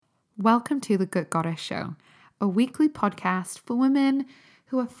Welcome to the Good Goddess Show, a weekly podcast for women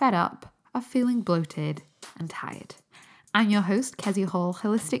who are fed up, are feeling bloated and tired. I'm your host, Kezia Hall,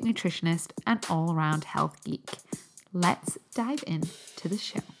 holistic nutritionist and all-around health geek. Let's dive into the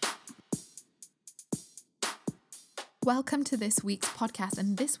show. Welcome to this week's podcast,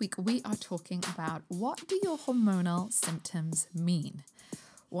 and this week we are talking about what do your hormonal symptoms mean?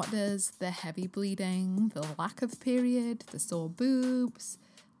 What does the heavy bleeding, the lack of period, the sore boobs,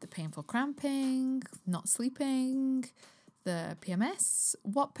 the painful cramping, not sleeping, the PMS,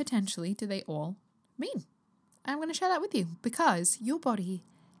 what potentially do they all mean? I'm going to share that with you because your body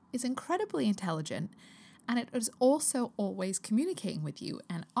is incredibly intelligent and it is also always communicating with you.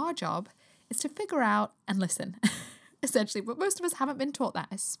 And our job is to figure out and listen, essentially. But most of us haven't been taught that,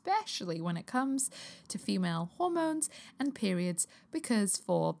 especially when it comes to female hormones and periods, because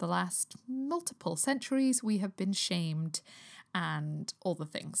for the last multiple centuries, we have been shamed and all the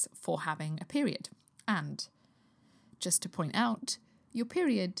things for having a period. And just to point out, your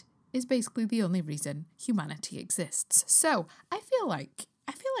period is basically the only reason humanity exists. So I feel like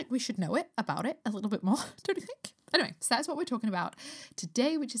we should know about it a little bit more, don't you think? Anyway, so that's what we're talking about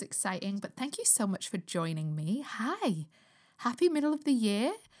today, which is exciting. But thank you so much for joining me. Hi, happy middle of the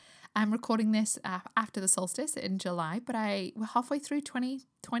year. I'm recording this after the solstice in July, but we're halfway through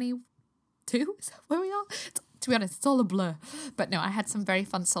 2022. Is that where we are? To be honest, it's all a blur. But no, I had some very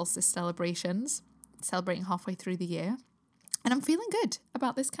fun solstice celebrations, celebrating halfway through the year. And I'm feeling good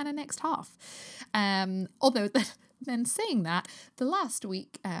about this kind of next half. Although then saying that, the last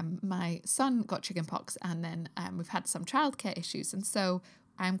week, my son got chickenpox, and then we've had some childcare issues. And so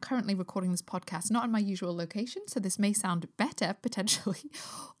I'm currently recording this podcast, not in my usual location. So this may sound better, potentially,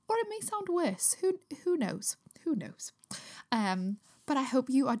 or it may sound worse. Who knows? Who knows? But I hope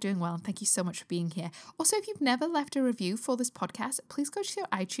you are doing well, and thank you so much for being here. Also, if you've never left a review for this podcast, please go to your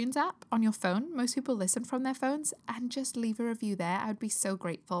iTunes app on your phone. Most people listen from their phones, and just leave a review there. I would be so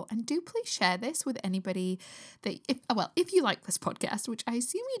grateful. And do please share this with anybody if you like this podcast, which I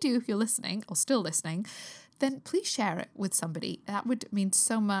assume you do if you're listening or still listening, then please share it with somebody. That would mean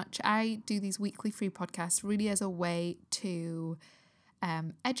so much. I do these weekly free podcasts really as a way to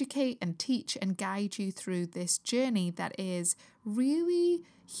educate and teach and guide you through this journey that is really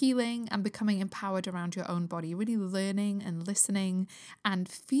healing and becoming empowered around your own body, really learning and listening and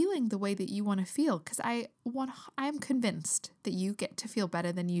feeling the way that you want to feel. Because I am convinced that you get to feel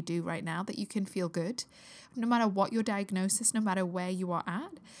better than you do right now, that you can feel good, no matter what your diagnosis, no matter where you are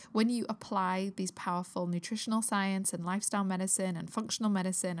at. When you apply these powerful nutritional science and lifestyle medicine and functional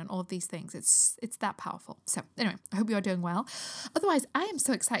medicine and all of these things, it's that powerful. So anyway, I hope you are doing well. Otherwise, I am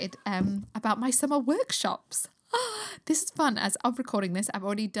so excited about my summer workshops. This is fun. As I'm recording this, I've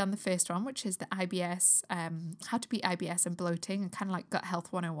already done the first one, which is the IBS, how to beat IBS and bloating, and kind of like gut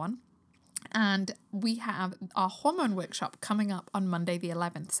health 101. And we have our hormone workshop coming up on Monday the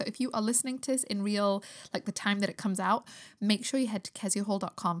 11th. So if you are listening to this in real, like the time that it comes out, make sure you head to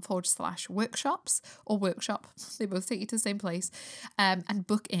keziahall.com/workshops or workshop. They both take you to the same place, and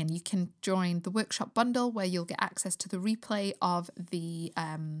book in. You can join the workshop bundle where you'll get access to the replay of the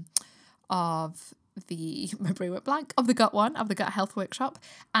my brain went blank, of the gut health workshop,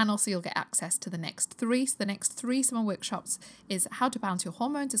 and also you'll get access to the next three. So the next three summer workshops is how to balance your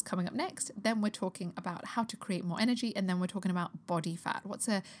hormones is coming up next. Then we're talking about how to create more energy, and then we're talking about body fat. What's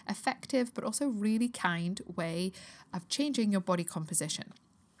a effective but also really kind way of changing your body composition?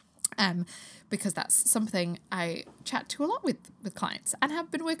 Because that's something I chat to a lot with clients and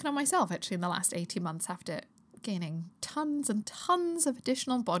have been working on myself actually in the last 18 months after gaining tons and tons of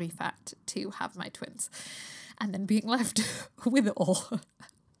additional body fat to have my twins and then being left with it all.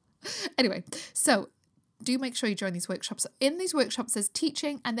 Anyway, so do make sure you join these workshops. In these workshops, there's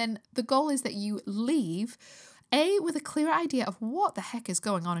teaching, and then the goal is that you leave with a clear idea of what the heck is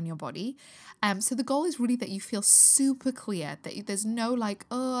going on in your body. So the goal is really that you feel super clear, that there's no like,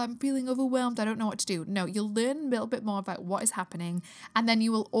 oh, I'm feeling overwhelmed, I don't know what to do. No, you'll learn a little bit more about what is happening. And then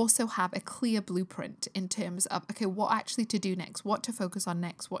you will also have a clear blueprint in terms of, okay, what actually to do next, what to focus on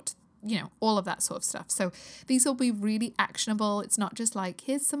next, all of that sort of stuff. So these will be really actionable. It's not just like,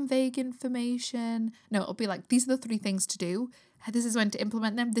 here's some vague information. No, it'll be like, these are the 3 things to do. This is when to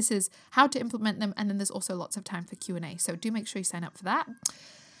implement them. This is how to implement them. And then there's also lots of time for Q&A. So do make sure you sign up for that.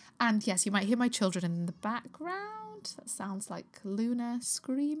 And yes, you might hear my children in the background. That sounds like Luna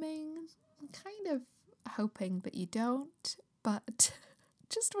screaming. I'm kind of hoping that you don't, but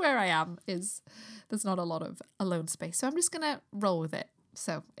just where I am there's not a lot of alone space. So I'm just going to roll with it.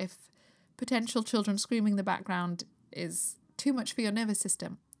 So if potential children screaming in the background is too much for your nervous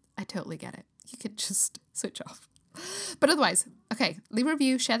system, I totally get it. You could just switch off. But otherwise, okay, leave a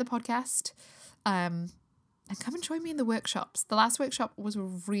review, share the podcast, and come and join me in the workshops. The last workshop was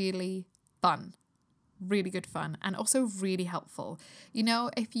really fun. Really good fun, and also really helpful. You know,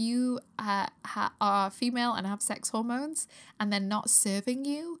 if you are female and have sex hormones and they're not serving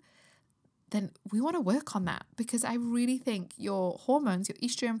you, then we want to work on that, because I really think your hormones, your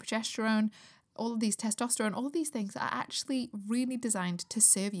estrogen, progesterone, all of these, testosterone, all of these things are actually really designed to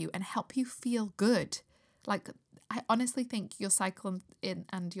serve you and help you feel good. Like, I honestly think your cycle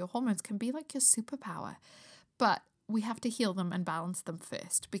and your hormones can be like your superpower, but we have to heal them and balance them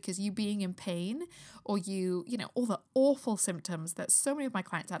first, because you being in pain, or you know, all the awful symptoms that so many of my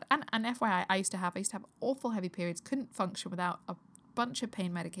clients had, and FYI, I used to have awful heavy periods, couldn't function without a bunch of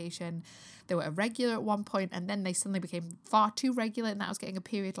pain medication. They were irregular at one point, and then they suddenly became far too regular, and that was getting a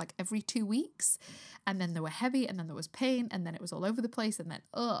period like every 2 weeks, and then they were heavy, and then there was pain, and then it was all over the place, and then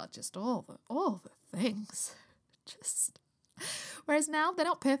just all the things. Whereas now they're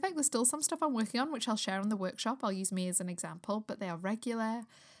not perfect. There's still some stuff I'm working on, which I'll share in the workshop. I'll use me as an example, but they are regular,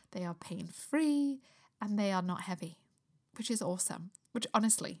 they are pain-free, and they are not heavy, which is awesome, which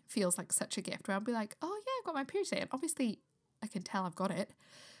honestly feels like such a gift, where I'll be like, oh yeah, I've got my period today. And obviously I can tell I've got it,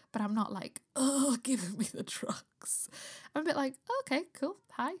 but I'm not like, giving me the drugs. I'm a bit like, okay, cool.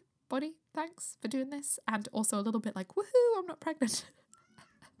 Hi, body. Thanks for doing this. And also a little bit like, woohoo, I'm not pregnant.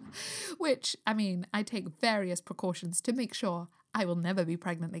 Which, I mean, I take various precautions to make sure I will never be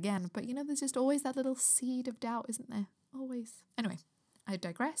pregnant again. But, you know, there's just always that little seed of doubt, isn't there? Always. Anyway, I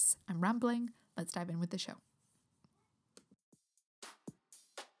digress. I'm rambling. Let's dive in with the show.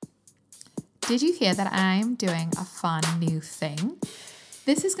 Did you hear that I'm doing a fun new thing?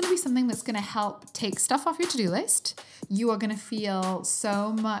 This is going to be something that's going to help take stuff off your to-do list. You are going to feel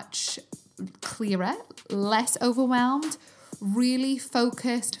so much clearer, less overwhelmed, really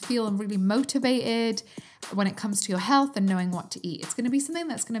focused, feeling really motivated when it comes to your health and knowing what to eat. It's going to be something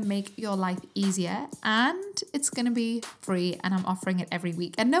that's going to make your life easier, and it's going to be free, and I'm offering it every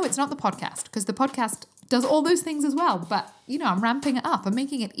week. And no, it's not the podcast, because the podcast does all those things as well. But, you know, I'm ramping it up. I'm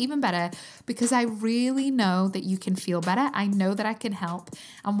making it even better, because I really know that you can feel better. I know that I can help.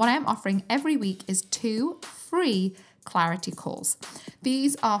 And what I'm offering every week is 2 free clarity calls.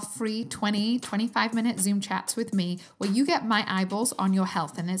 These are free 25 minute Zoom chats with me, where you get my eyeballs on your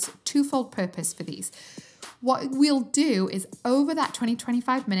health. And there's twofold purpose for these. What we'll do is, over that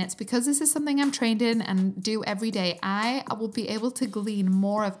 25 minutes, because this is something I'm trained in and do every day, I will be able to glean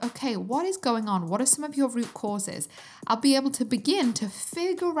more of, okay, what is going on? What are some of your root causes? I'll be able to begin to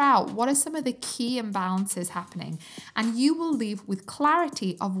figure out what are some of the key imbalances happening. And you will leave with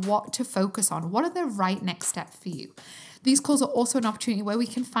clarity of what to focus on. What are the right next steps for you? These calls are also an opportunity where we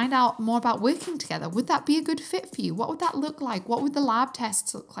can find out more about working together. Would that be a good fit for you? What would that look like? What would the lab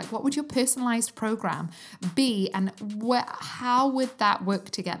tests look like? What would your personalized program be? And how would that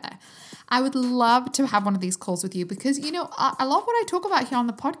work together? I would love to have one of these calls with you, because, you know, a lot of what I talk about here on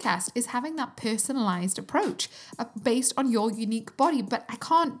the podcast is having that personalized approach based on your unique body. But I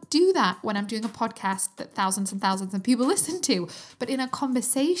can't do that when I'm doing a podcast that thousands and thousands of people listen to. But in a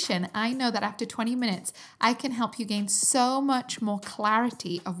conversation, I know that after 20 minutes, I can help you gain so much more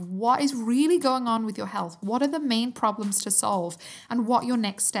clarity of what is really going on with your health. What are the main problems to solve, and what your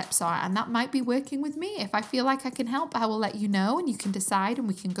next steps are. And that might be working with me. If I feel like I can help, I will let you know, and you can decide, and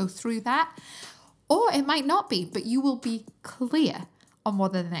we can go through that. Or it might not be, but you will be clear on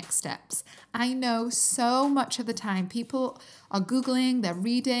what are the next steps. I know so much of the time people are Googling, they're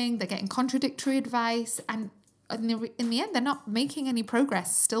reading, they're getting contradictory advice, and in the end, they're not making any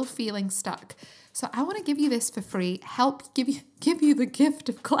progress, still feeling stuck. So I want to give you this for free, help give you the gift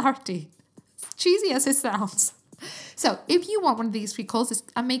of clarity. As cheesy as it sounds. So if you want one of these free calls,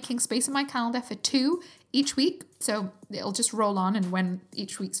 I'm making space in my calendar for 2 each week. So it'll just roll on, and when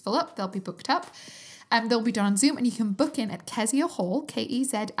each week's full up, they'll be booked up. They'll be done on Zoom, and you can book in at Kezia Hall,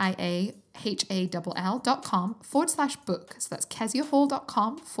 KEZIAHALL.com/book. So that's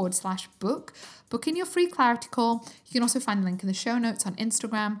KeziaHall.com/book. Book in your free clarity call. You can also find the link in the show notes on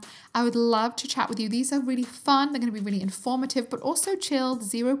Instagram. I would love to chat with you. These are really fun. They're going to be really informative, but also chilled,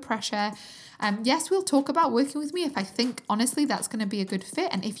 zero pressure. Yes, we'll talk about working with me if I think, honestly, that's going to be a good fit,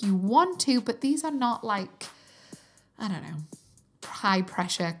 and if you want to, but these are not like, I don't know, high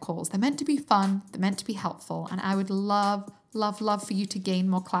pressure calls. They're meant to be fun. They're meant to be helpful. And I would love for you to gain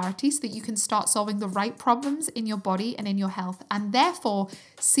more clarity so that you can start solving the right problems in your body and in your health, and therefore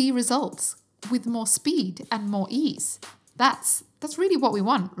see results with more speed and more ease. That's really what we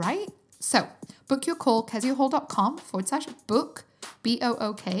want, right? So book your call, KeziaHall.com/book,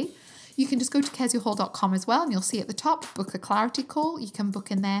 BOOK. You can just go to KeziaHall.com as well, and you'll see at the top, book a clarity call. You can book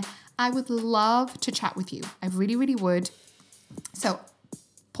in there. I would love to chat with you. I really, really would. So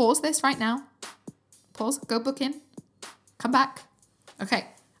pause this right now. Pause, go book in, come back. Okay,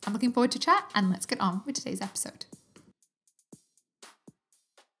 I'm looking forward to chat, and let's get on with today's episode.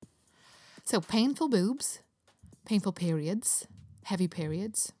 So painful boobs, painful periods, heavy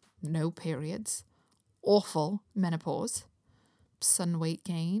periods, no periods, awful menopause, sun weight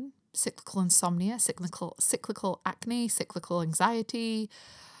gain, cyclical insomnia, cyclical acne, cyclical anxiety,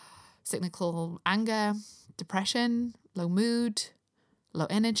 cyclical anger, depression, low mood, low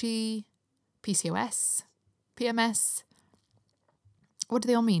energy, PCOS, PMS. What do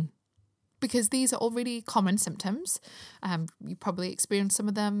they all mean? Because these are all really common symptoms. You probably experience some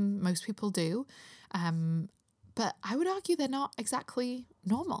of them. Most people do. But I would argue they're not exactly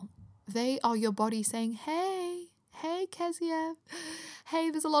normal. They are your body saying, hey, Kezia,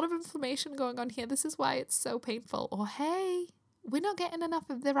 hey, there's a lot of inflammation going on here. This is why it's so painful. Or, hey, we're not getting enough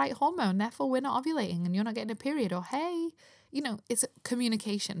of the right hormone, therefore we're not ovulating and you're not getting a period. Or, hey, it's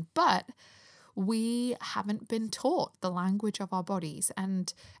communication. But we haven't been taught the language of our bodies.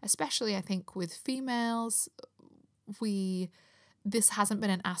 And especially, I think, with females, this hasn't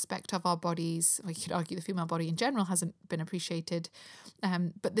been an aspect of our bodies. We could argue the female body in general hasn't been appreciated.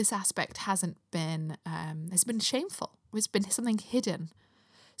 But this aspect has been shameful. It's been something hidden.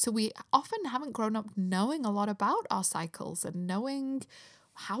 So we often haven't grown up knowing a lot about our cycles and knowing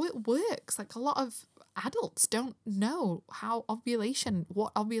how it works. Like a lot of adults don't know what ovulation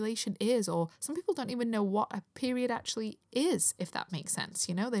is, or some people don't even know what a period actually is, if that makes sense.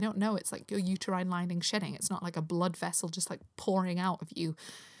 They don't know it's like your uterine lining shedding. It's not like a blood vessel just like pouring out of you.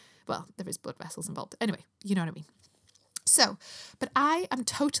 Well, there is blood vessels involved. Anyway, you know what I mean. So, but I am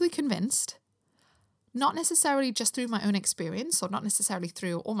totally convinced, not necessarily just through my own experience or not necessarily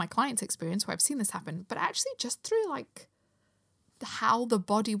through all my clients' experience where I've seen this happen, but actually just through like how the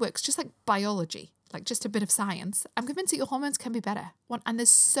body works, just like biology, like just a bit of science. I'm convinced that your hormones can be better. And there's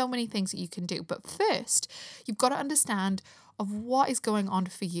so many things that you can do. But first, you've got to understand of what is going on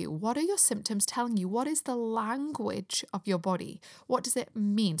for you. What are your symptoms telling you? What is the language of your body? What does it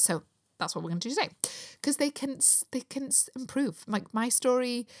mean? So that's what we're going to do today, because they can improve. Like my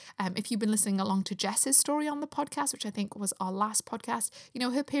story, if you've been listening along to Jess's story on the podcast, which I think was our last podcast,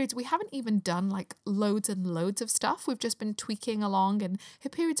 her periods, we haven't even done like loads and loads of stuff. We've just been tweaking along, and her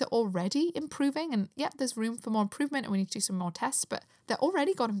periods are already improving. And yep, there's room for more improvement, and we need to do some more tests, but they're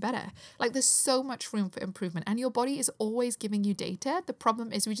already gotten better. Like there's so much room for improvement, and your body is always giving you data. The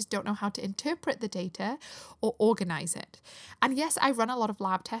problem is we just don't know how to interpret the data or organize it. And yes, I run a lot of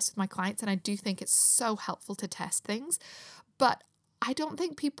lab tests with my clients, and I do think it's so helpful to test things, but I don't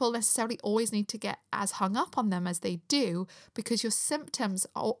think people necessarily always need to get as hung up on them as they do, because your symptoms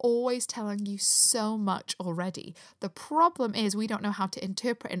are always telling you so much already. The problem is we don't know how to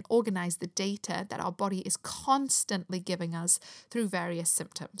interpret and organize the data that our body is constantly giving us through various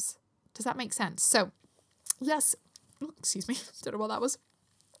symptoms. Does that make sense? So yes, excuse me, don't know what that was.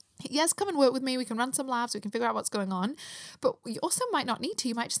 Yes, come and work with me. We can run some labs. We can figure out what's going on. But you also might not need to.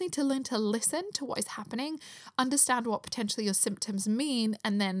 You might just need to learn to listen to what is happening, understand what potentially your symptoms mean,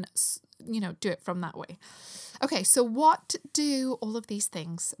 and then, do it from that way. Okay, so what do all of these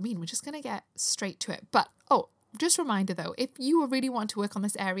things mean? We're just going to get straight to it. But, just a reminder though, if you really want to work on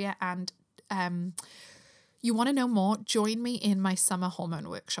this area and you want to know more, join me in my summer hormone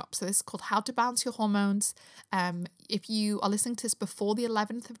workshop. So this is called How to Balance Your Hormones. If you are listening to this before the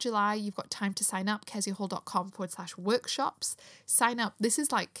 11th of July, you've got time to sign up, keziahall.com/workshops. Sign up. This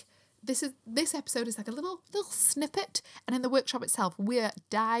episode is like a little snippet. And in the workshop itself, we're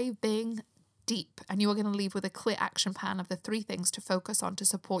diving deep, and you are going to leave with a clear action plan of the 3 things to focus on to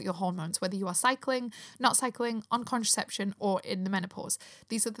support your hormones, whether you are cycling, not cycling, on contraception, or in the menopause.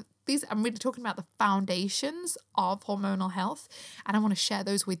 These I'm really talking about the foundations of hormonal health, and I want to share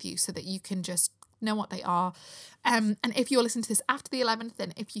those with you so that you can just know what they are. And if you're listening to this after the 11th,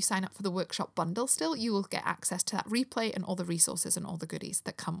 then if you sign up for the workshop bundle still, you will get access to that replay and all the resources and all the goodies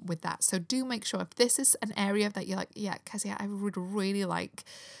that come with that. So do make sure, if this is an area that you're like, yeah, Kezia, I would really like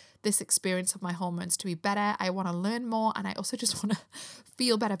this experience of my hormones to be better. I want to learn more, and I also just want to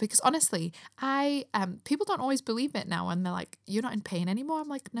feel better, because honestly, people don't always believe it now, and they're like, you're not in pain anymore. I'm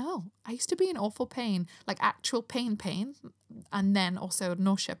like, no, I used to be in awful pain, like actual pain, and then also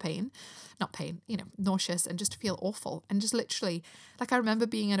nauseous, and just feel awful, and just literally, like I remember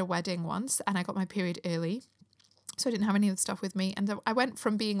being at a wedding once, and I got my period early. So I didn't have any of the stuff with me. And I went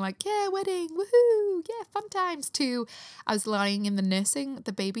from being like, yeah, wedding, woohoo, yeah, fun times, to I was lying in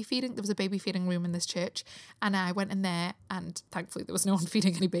the baby feeding. There was a baby feeding room in this church. And I went in there, and thankfully there was no one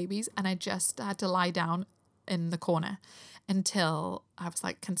feeding any babies. And I just had to lie down in the corner until I was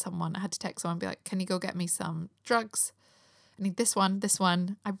like, I had to text someone and be like, can you go get me some drugs? I need this one,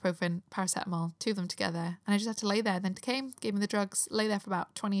 ibuprofen, paracetamol, 2 of them together. And I just had to lay there. Then it came, gave me the drugs, lay there for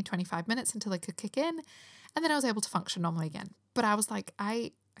about 20, 25 minutes until they could kick in. And then I was able to function normally again. But I was like,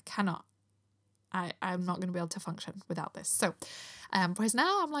 I'm not going to be able to function without this. So, whereas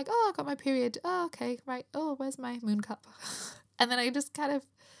now I'm like, I got my period. Oh, okay, right. Oh, where's my moon cup? And then I just kind of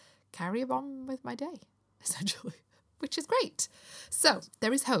carry on with my day, essentially, which is great. So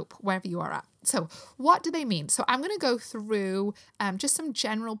there is hope wherever you are at. So what do they mean? So I'm going to go through just some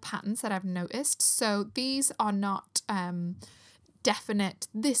general patterns that I've noticed. So these are not definite,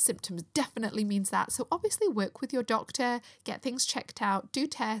 this symptoms definitely means that. So obviously work with your doctor, get things checked out, do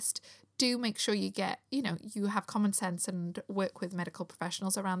test, do make sure you get, you have common sense and work with medical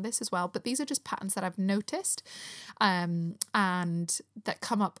professionals around this as well. But these are just patterns that I've noticed and that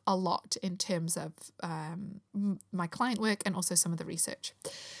come up a lot in terms of my client work and also some of the research.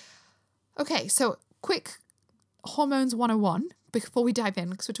 Okay, so quick hormones 101 before we dive in,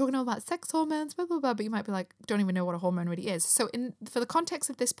 because we're talking all about sex hormones, blah, blah, blah, but you might be like, don't even know what a hormone really is. So for the context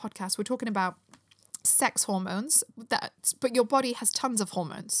of this podcast, we're talking about sex hormones, but your body has tons of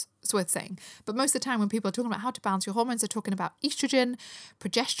hormones, it's worth saying. But most of the time when people are talking about how to balance your hormones, they're talking about estrogen,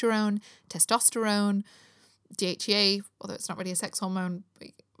 progesterone, testosterone, DHEA, although it's not really a sex hormone.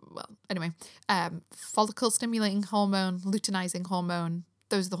 Well, anyway, follicle stimulating hormone, luteinizing hormone.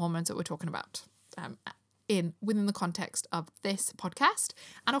 Those are the hormones that we're talking about within the context of this podcast.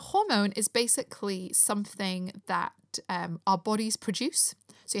 And a hormone is basically something that our bodies produce.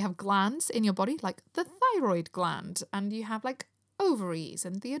 So you have glands in your body, like the thyroid gland, and you have like ovaries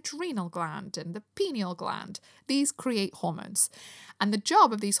and the adrenal gland and the pineal gland. These create hormones. And the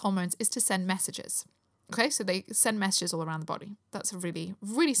job of these hormones is to send messages. Okay, so they send messages all around the body. That's a really,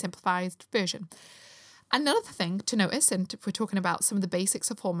 really simplified version. Another thing to notice, and if we're talking about some of the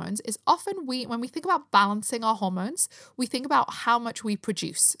basics of hormones, is often when we think about balancing our hormones, we think about how much we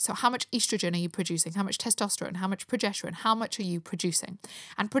produce. So how much estrogen are you producing? How much testosterone? How much progesterone? How much are you producing?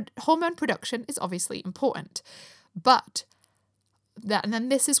 And hormone production is obviously important. But and then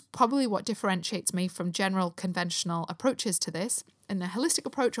this is probably what differentiates me from general conventional approaches to this. In the holistic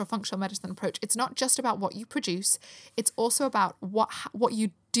approach or functional medicine approach, it's not just about what you produce. It's also about what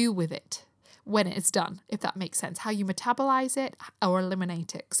you do with it when it's done, if that makes sense, how you metabolize it or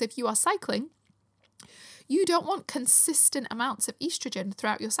eliminate it. So if you are cycling, you don't want consistent amounts of estrogen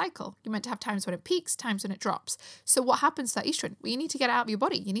throughout your cycle. You're meant to have times when it peaks, times when it drops. So what happens to that estrogen? Well, you need to get it out of your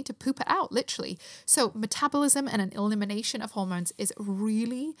body. You need to poop it out, literally. So metabolism and an elimination of hormones is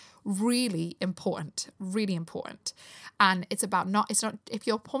really, really important, really important. And it's not, if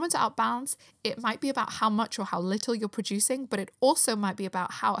your hormones are out of balance, it might be about how much or how little you're producing, but it also might be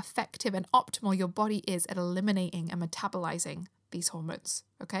about how effective and optimal your body is at eliminating and metabolizing these hormones.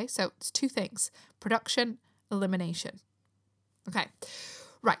 Okay, so it's 2 things: production, elimination. Okay,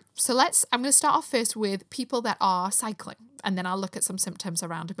 right. So I'm going to start off first with people that are cycling, and then I'll look at some symptoms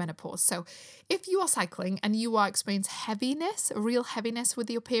around menopause. So if you are cycling and you are experiencing heaviness, real heaviness with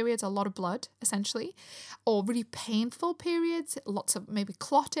your periods, a lot of blood essentially, or really painful periods, lots of maybe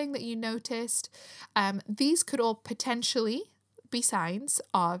clotting that you noticed, these could all potentially be signs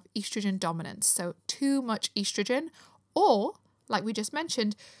of estrogen dominance. So too much estrogen, or like we just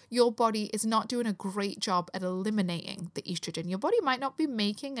mentioned, your body is not doing a great job at eliminating the estrogen. Your body might not be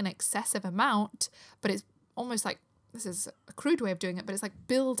making an excessive amount, but it's almost like, this is a crude way of doing it, but it's like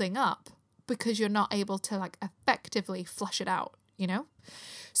building up because you're not able to like effectively flush it out,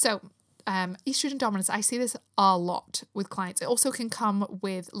 So estrogen dominance, I see this a lot with clients. It also can come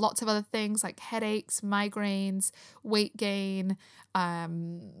with lots of other things like headaches, migraines, weight gain,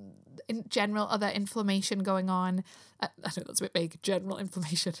 in general, other inflammation going on. I know that's a bit vague, general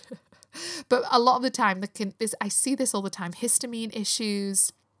inflammation. But a lot of the time, I see this all the time. Histamine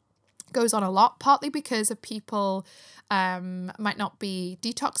issues goes on a lot, partly because of people might not be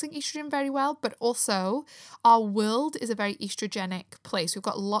detoxing estrogen very well, but also our world is a very estrogenic place. We've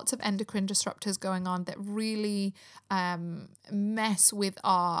got lots of endocrine disruptors going on that really mess with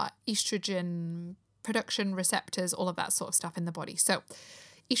our estrogen production receptors, all of that sort of stuff in the body. So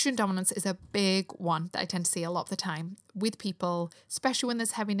estrogen dominance is a big one that I tend to see a lot of the time with people, especially when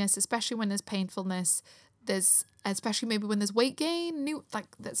there's heaviness, especially when there's painfulness, especially maybe when there's weight gain,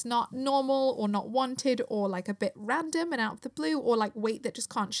 that's not normal or not wanted or like a bit random and out of the blue, or like weight that just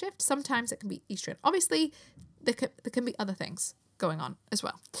can't shift. Sometimes it can be estrogen. Obviously, there can be other things going on as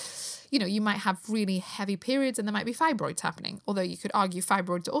well. You might have really heavy periods and there might be fibroids happening, although you could argue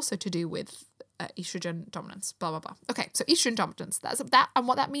fibroids are also to do with estrogen dominance, blah, blah, blah. Okay, so estrogen dominance, that's that. And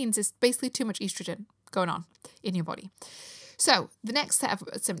what that means is basically too much estrogen going on in your body. So the next set of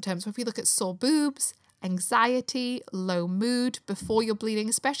symptoms, if we look at sore boobs, anxiety, low mood before you're bleeding,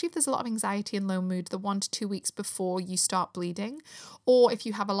 especially if there's a lot of anxiety and low mood the 1 to 2 weeks before you start bleeding, or if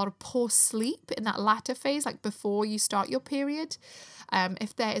you have a lot of poor sleep in that latter phase, like before you start your period,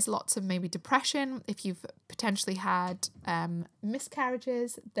 if there is lots of maybe depression, if you've potentially had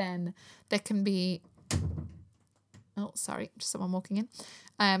miscarriages, then there can be, oh, sorry, just someone walking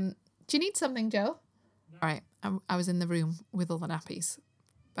in. Do you need something, Joe? No. All right, I was in the room with all the nappies.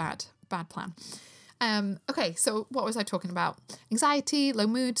 Bad plan. Okay, so what was I talking about? Anxiety, low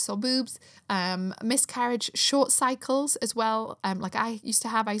mood, sore boobs, miscarriage, short cycles as well. Like I used to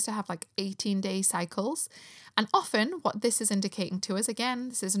have like 18-day cycles. And often what this is indicating to us, again,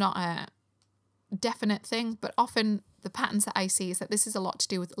 this is not a definite thing, but often the patterns that I see is that this is a lot to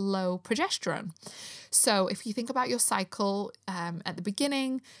do with low progesterone. So if you think about your cycle, at the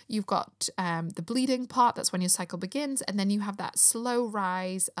beginning, you've got the bleeding part, that's when your cycle begins, and then you have that slow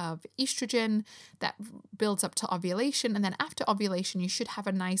rise of estrogen that builds up to ovulation, and then after ovulation, you should have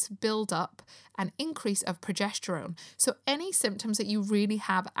a nice build up and increase of progesterone. So any symptoms that you really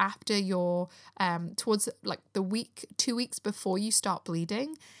have after your, towards like the week, 2 weeks before you start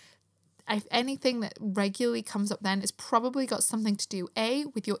bleeding, if anything that regularly comes up then is probably got something to do,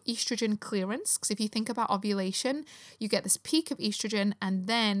 with your estrogen clearance. Because if you think about ovulation, you get this peak of estrogen and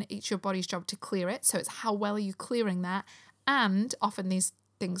then it's your body's job to clear it. So it's how well are you clearing that? And often these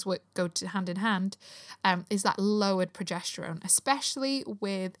things go to hand in hand, is that lowered progesterone, especially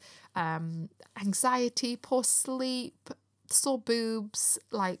with anxiety, poor sleep, sore boobs.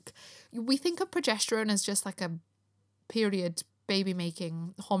 Like we think of progesterone as just like a period baby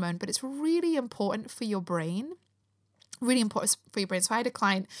making hormone, but it's really important for your brain. So I had a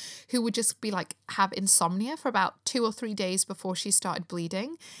client who would just be like have insomnia for about 2 or 3 days before she started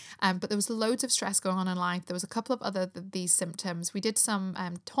bleeding, but there was loads of stress going on in life. There was a couple of other these symptoms. We did some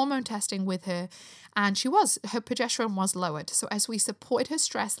hormone testing with her, and her progesterone was lowered. So as we supported her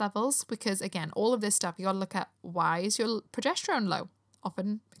stress levels, because again, all of this stuff you got to look at, why is your progesterone low?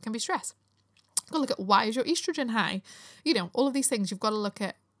 Often it can be stress. You've got to look at, why is your estrogen high? All of these things, you've got to look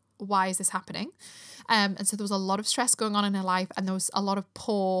at, why is this happening? And so there was a lot of stress going on in her life, and there was a lot of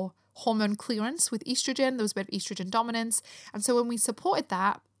poor hormone clearance with estrogen. There was a bit of estrogen dominance. And so when we supported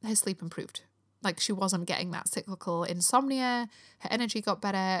that, her sleep improved. Like she wasn't getting that cyclical insomnia, her energy got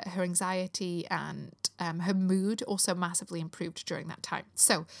better, her anxiety and her mood also massively improved during that time.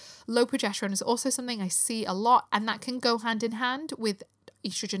 So low progesterone is also something I see a lot, and that can go hand in hand with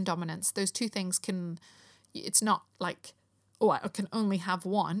estrogen dominance. Those two things it's not like, oh, I can only have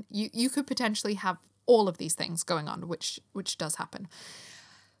one. You could potentially have all of these things going on, which does happen.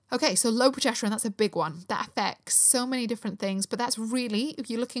 Okay, so low progesterone, that's a big one. That affects so many different things, but that's really, if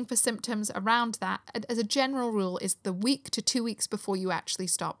you're looking for symptoms around that, as a general rule, is the week to 2 weeks before you actually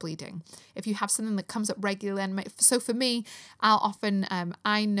start bleeding. If you have something that comes up regularly, so for me, I'll often,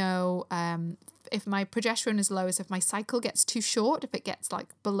 I know if my progesterone is low, is if my cycle gets too short, if it gets like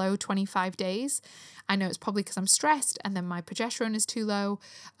below 25 days, I know it's probably because I'm stressed and then my progesterone is too low,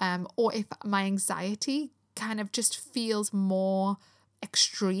 or if my anxiety kind of just feels more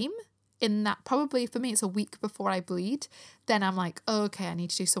extreme in that, probably for me it's a week before I bleed, then I'm like, oh, okay, I need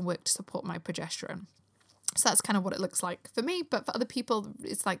to do some work to support my progesterone. So that's kind of what it looks like for me, but for other people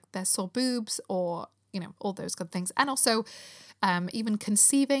it's like their sore boobs or all those good things. And also even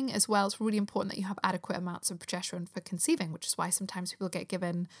conceiving as well, it's really important that you have adequate amounts of progesterone for conceiving, which is why sometimes people get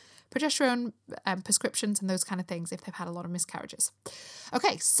given progesterone prescriptions and those kind of things if they've had a lot of miscarriages.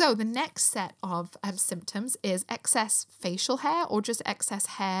 Okay, so the next set of symptoms is excess facial hair or just excess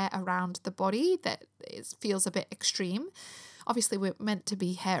hair around the body that feels a bit extreme. Obviously, we're meant to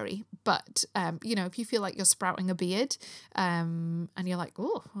be hairy, but, if you feel like you're sprouting a beard and you're like,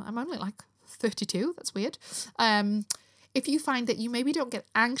 oh, I'm only like 32, that's weird. If you find that you maybe don't get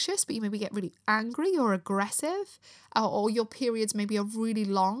anxious, but you maybe get really angry or aggressive, or your periods maybe are really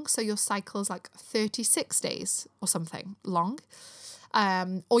long, so your cycle is like 36 days or something long,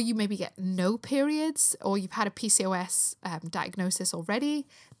 or you maybe get no periods, or you've had a PCOS diagnosis already,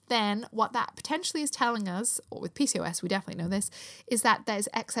 then what that potentially is telling us, or with PCOS, we definitely know this, is that there's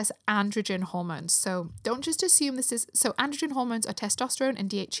excess androgen hormones. So don't just assume so androgen hormones are testosterone and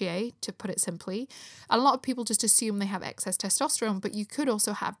DHEA, to put it simply. A lot of people just assume they have excess testosterone, but you could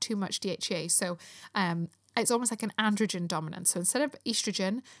also have too much DHEA. So it's almost like an androgen dominance. So instead of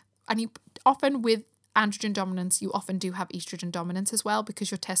estrogen, and you often with androgen dominance, you often do have estrogen dominance as well,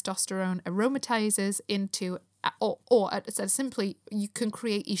 because your testosterone aromatizes into, or said simply, you can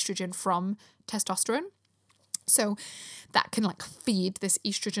create estrogen from testosterone. So that can like feed this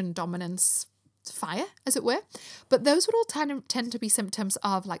estrogen dominance fire, as it were. But those would all tend to be symptoms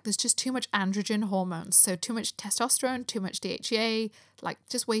of like there's just too much androgen hormones. So too much testosterone, too much DHEA, like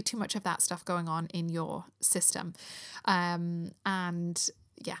just way too much of that stuff going on in your system. And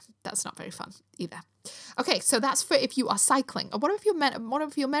yeah, that's not very fun either. Okay, so that's for if you are cycling. Or what if you're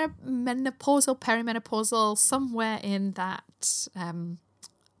menopausal, perimenopausal, somewhere in that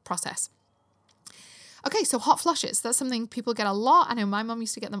process? Okay, so hot flushes. That's something people get a lot. I know my mum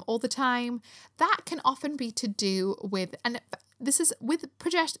used to get them all the time. That can often be to do with, and this is with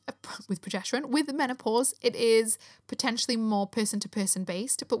progesterone, with menopause, it is potentially more person-to-person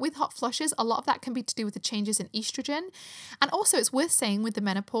based. But with hot flushes, a lot of that can be to do with the changes in estrogen. And also it's worth saying with the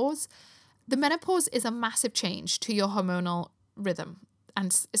menopause is a massive change to your hormonal rhythm.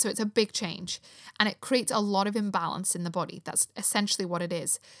 And so it's a big change and it creates a lot of imbalance in the body. That's essentially what it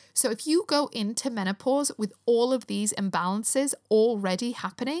is. So if you go into menopause with all of these imbalances already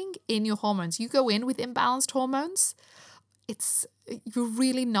happening in your hormones, you go in with imbalanced hormones, you're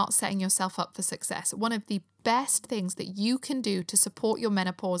really not setting yourself up for success. One of the best things that you can do to support your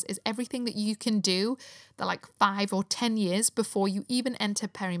menopause is everything that you can do that like 5 or 10 years before you even enter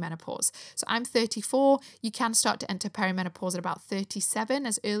perimenopause. So I'm 34. You can start to enter perimenopause at about 37,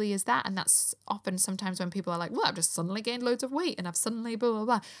 as early as that. And that's often sometimes when people are like, well, I've just suddenly gained loads of weight and I've suddenly blah, blah,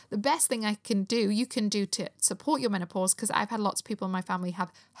 blah. The best thing you can do to support your menopause, because I've had lots of people in my family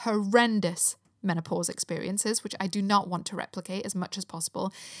have horrendous menopause experiences, which I do not want to replicate as much as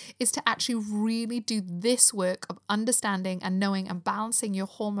possible, is to actually really do this work of understanding and knowing and balancing your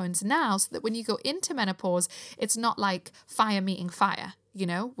hormones now, so that when you go into menopause, it's not like fire meeting fire,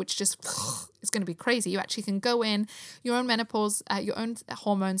 which just is going to be crazy. You actually can go in your own menopause, your own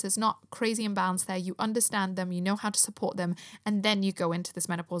hormones. There's not crazy imbalance there. You understand them, you know how to support them, and then you go into this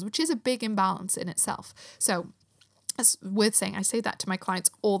menopause, which is a big imbalance in itself. So it's worth saying, I say that to my clients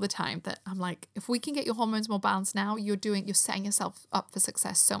all the time, that I'm like, if we can get your hormones more balanced now, you're setting yourself up for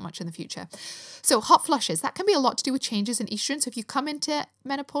success so much in the future. So hot flushes, that can be a lot to do with changes in estrogen. So if you come into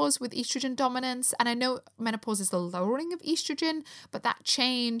menopause with estrogen dominance, and I know menopause is the lowering of estrogen, but that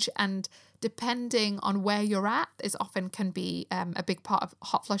change and depending on where you're at is often can be a big part of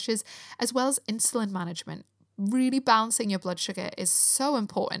hot flushes, as well as insulin management. Really balancing your blood sugar is so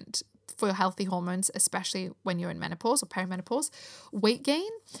important for healthy hormones, especially when you're in menopause or perimenopause. Weight gain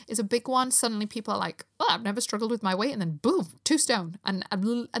is a big one. Suddenly people are like, oh, I've never struggled with my weight, and then boom, 2 stone, and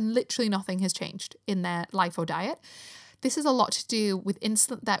literally nothing has changed in their life or diet. This is a lot to do with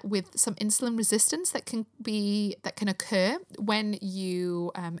with some insulin resistance that can occur when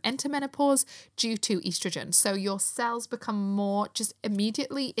you enter menopause due to estrogen. So your cells become more just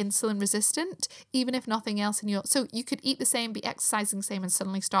immediately insulin resistant, even if nothing else so you could eat the same, be exercising the same, and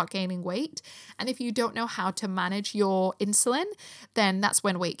suddenly start gaining weight. And if you don't know how to manage your insulin, then that's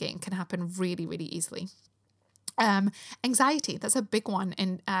when weight gain can happen really, really easily. Anxiety, that's a big one.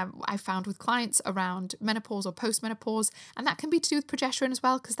 And I found with clients around menopause or post-menopause, and that can be to do with progesterone as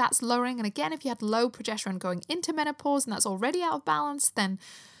well, because that's lowering. And again, if you had low progesterone going into menopause and that's already out of balance, then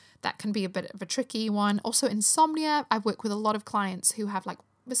that can be a bit of a tricky one. Also insomnia. I work with a lot of clients who have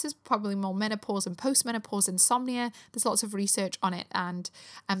this is probably more menopause and post-menopause insomnia. There's lots of research on it, and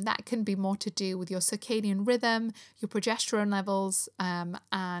that can be more to do with your circadian rhythm, your progesterone levels,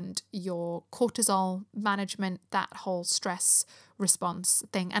 and your cortisol management, that whole stress response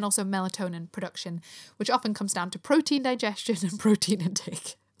thing, and also melatonin production, which often comes down to protein digestion and protein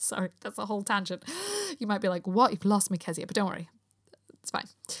intake. Sorry, that's a whole tangent. You might be like, what? You've lost me, Kezia, but don't worry. It's fine.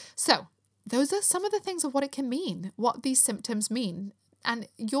 So those are some of the things of what it can mean, what these symptoms mean. And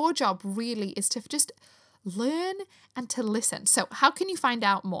your job really is to just learn and to listen. So how can you find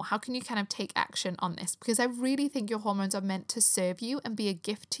out more? How can you kind of take action on this? Because I really think your hormones are meant to serve you and be a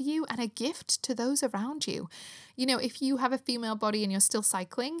gift to you and a gift to those around you. If you have a female body and you're still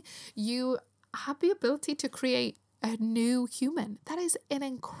cycling, you have the ability to create a new human. That is an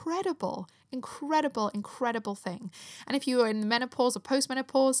incredible, incredible, incredible thing. And if you are in menopause or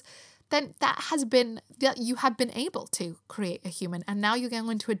post-menopause, then that you have been able to create a human, and now you're going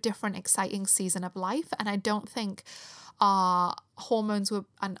into a different exciting season of life. And I don't think our hormones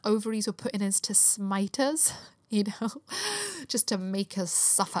and ovaries were put in as to smite us, just to make us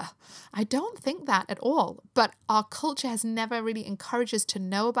suffer. I don't think that at all. But our culture has never really encouraged us to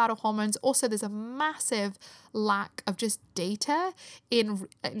know about our hormones. Also, there's a massive lack of just data in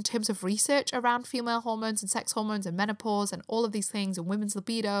terms of research around female hormones and sex hormones and menopause and all of these things, and women's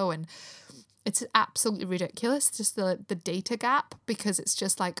libido, and it's absolutely ridiculous, just the data gap, because it's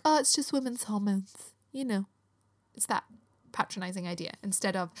just like, oh, it's just women's hormones, it's that. patronizing idea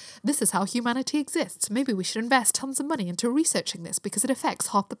instead of, this is how humanity exists. Maybe we should invest tons of money into researching this because it affects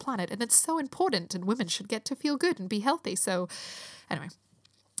half the planet and it's so important and women should get to feel good and be healthy. So anyway,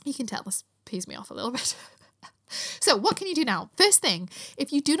 you can tell this pees me off a little bit. So what can you do now? First thing,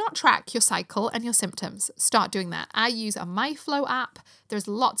 if you do not track your cycle and your symptoms, start doing that. I use a MyFlow app. There's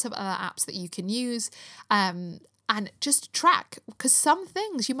lots of other apps that you can use. And just track, because some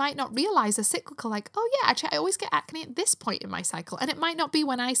things you might not realize are cyclical, like, oh yeah, actually I always get acne at this point in my cycle. And it might not be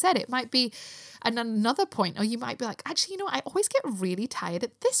when I said it might be at another point. Or you might be like, actually, I always get really tired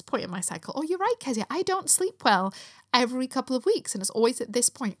at this point in my cycle. Oh, you're right, Kezia, I don't sleep well every couple of weeks. And it's always at this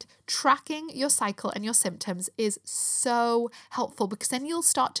point. Tracking your cycle and your symptoms is so helpful because then you'll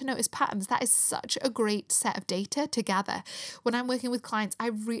start to notice patterns. That is such a great set of data to gather. When I'm working with clients,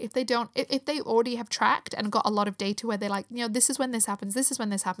 if they already have tracked and got a lot of data where they're like, this is when this happens, this is when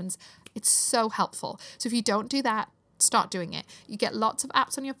this happens, it's so helpful. So if you don't do that, start doing it. You get lots of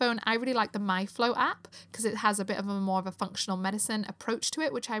apps on your phone. I really like the MyFlow app because it has a bit of more of a functional medicine approach to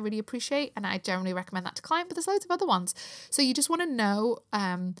it, which I really appreciate. And I generally recommend that to clients, but there's loads of other ones. So you just want to know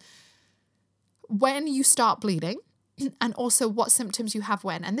when you start bleeding and also what symptoms you have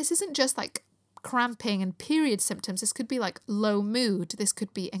when. And this isn't just like cramping and period symptoms. This could be like low mood. This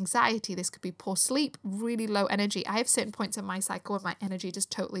could be anxiety. This could be poor sleep, really low energy. I have certain points in my cycle where my energy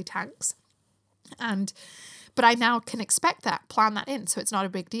just totally tanks. But I now can expect that, plan that in, so it's not a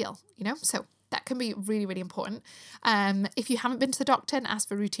big deal, So that can be really, really important. If you haven't been to the doctor and asked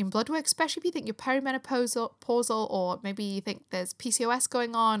for routine blood work, especially if you think you're perimenopausal, or maybe you think there's PCOS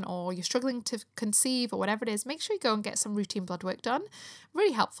going on, or you're struggling to conceive, or whatever it is, make sure you go and get some routine blood work done.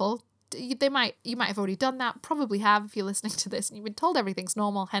 Really helpful. You might have already done that, probably have if you're listening to this and you've been told everything's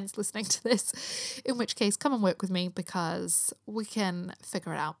normal, hence listening to this, in which case come and work with me because we can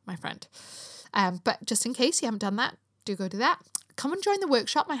figure it out, my friend. But just in case you haven't done that, do go do that. Come and join the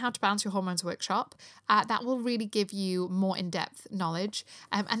workshop, my How to Balance Your Hormones workshop. That will really give you more in-depth knowledge.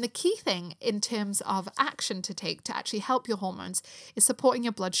 And the key thing in terms of action to take to actually help your hormones is supporting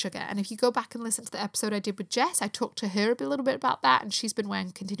your blood sugar. And if you go back and listen to the episode I did with Jess, I talked to her a little bit about that. And she's been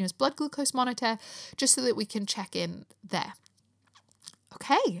wearing continuous blood glucose monitor just so that we can check in there.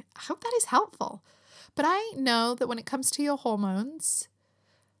 Okay, I hope that is helpful. But I know that when it comes to your hormones,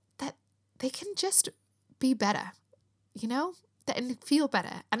 that they can just be better, and feel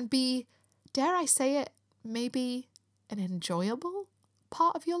better and be, dare I say it, maybe an enjoyable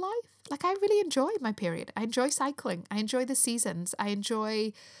part of your life. Like, I really enjoy my period. I enjoy cycling. I enjoy the seasons. I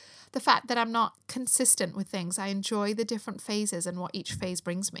enjoy the fact that I'm not consistent with things. I enjoy the different phases and what each phase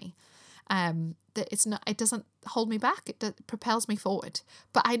brings me. It doesn't hold me back. It propels me forward.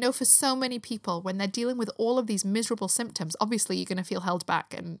 But I know for so many people, when they're dealing with all of these miserable symptoms, obviously you're going to feel held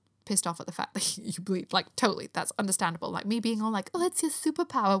back and pissed off at the fact that you bleed. Like, totally, that's understandable. Like me being all like, oh, it's your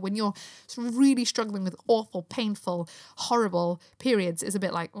superpower when you're really struggling with awful, painful, horrible periods is a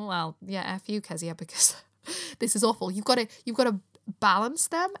bit like, oh, well, yeah, F you, Kezia, because this is awful. You've got to balance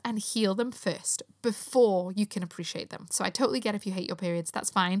them and heal them first before you can appreciate them. So I totally get if you hate your periods, that's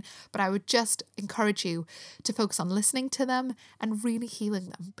fine. But I would just encourage you to focus on listening to them and really healing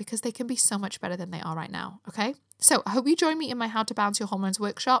them because they can be so much better than they are right now. Okay. So I hope you join me in my How to Balance Your Hormones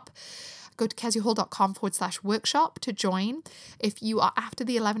workshop. Go to keziahall.com/workshop to join. If you are after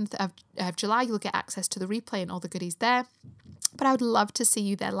the 11th of July, you'll get access to the replay and all the goodies there. But I would love to see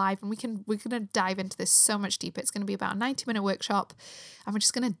you there live, and we're going to dive into this so much deeper. It's going to be about a 90-minute workshop, and we're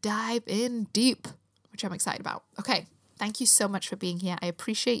just going to dive in deep, which I'm excited about. Okay, thank you so much for being here. I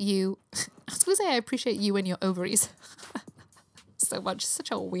appreciate you. I was going to say I appreciate you and your ovaries so much.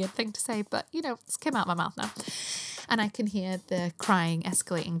 Such a weird thing to say, but it's came out of my mouth now. And I can hear the crying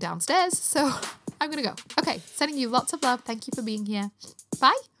escalating downstairs, so I'm going to go. Okay, sending you lots of love. Thank you for being here.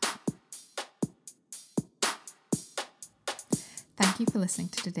 Bye. Thank you for listening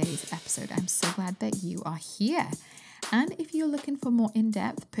to today's episode. I'm so glad that you are here. And if you're looking for more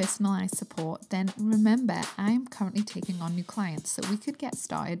in-depth personalized support, then remember, I'm currently taking on new clients, so we could get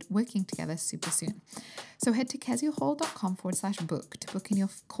started working together super soon. So head to keziahall.com/book to book in your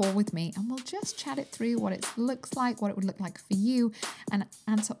call with me, and we'll just chat it through what it looks like, what it would look like for you, and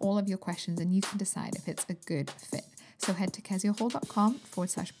answer all of your questions, and you can decide if it's a good fit. So head to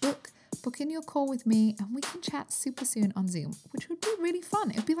keziahall.com/book. Book in your call with me and we can chat super soon on Zoom, which would be really fun.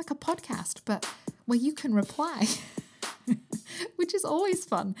 It would be like a podcast, but where you can reply, which is always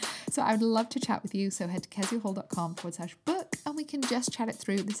fun. So I would love to chat with you. So head to keziahall.com/book and we can just chat it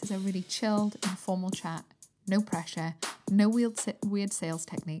through. This is a really chilled, informal chat. No pressure, no weird sales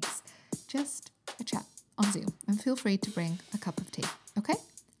techniques, just a chat on Zoom. And feel free to bring a cup of tea. Okay?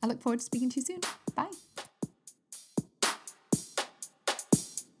 I look forward to speaking to you soon.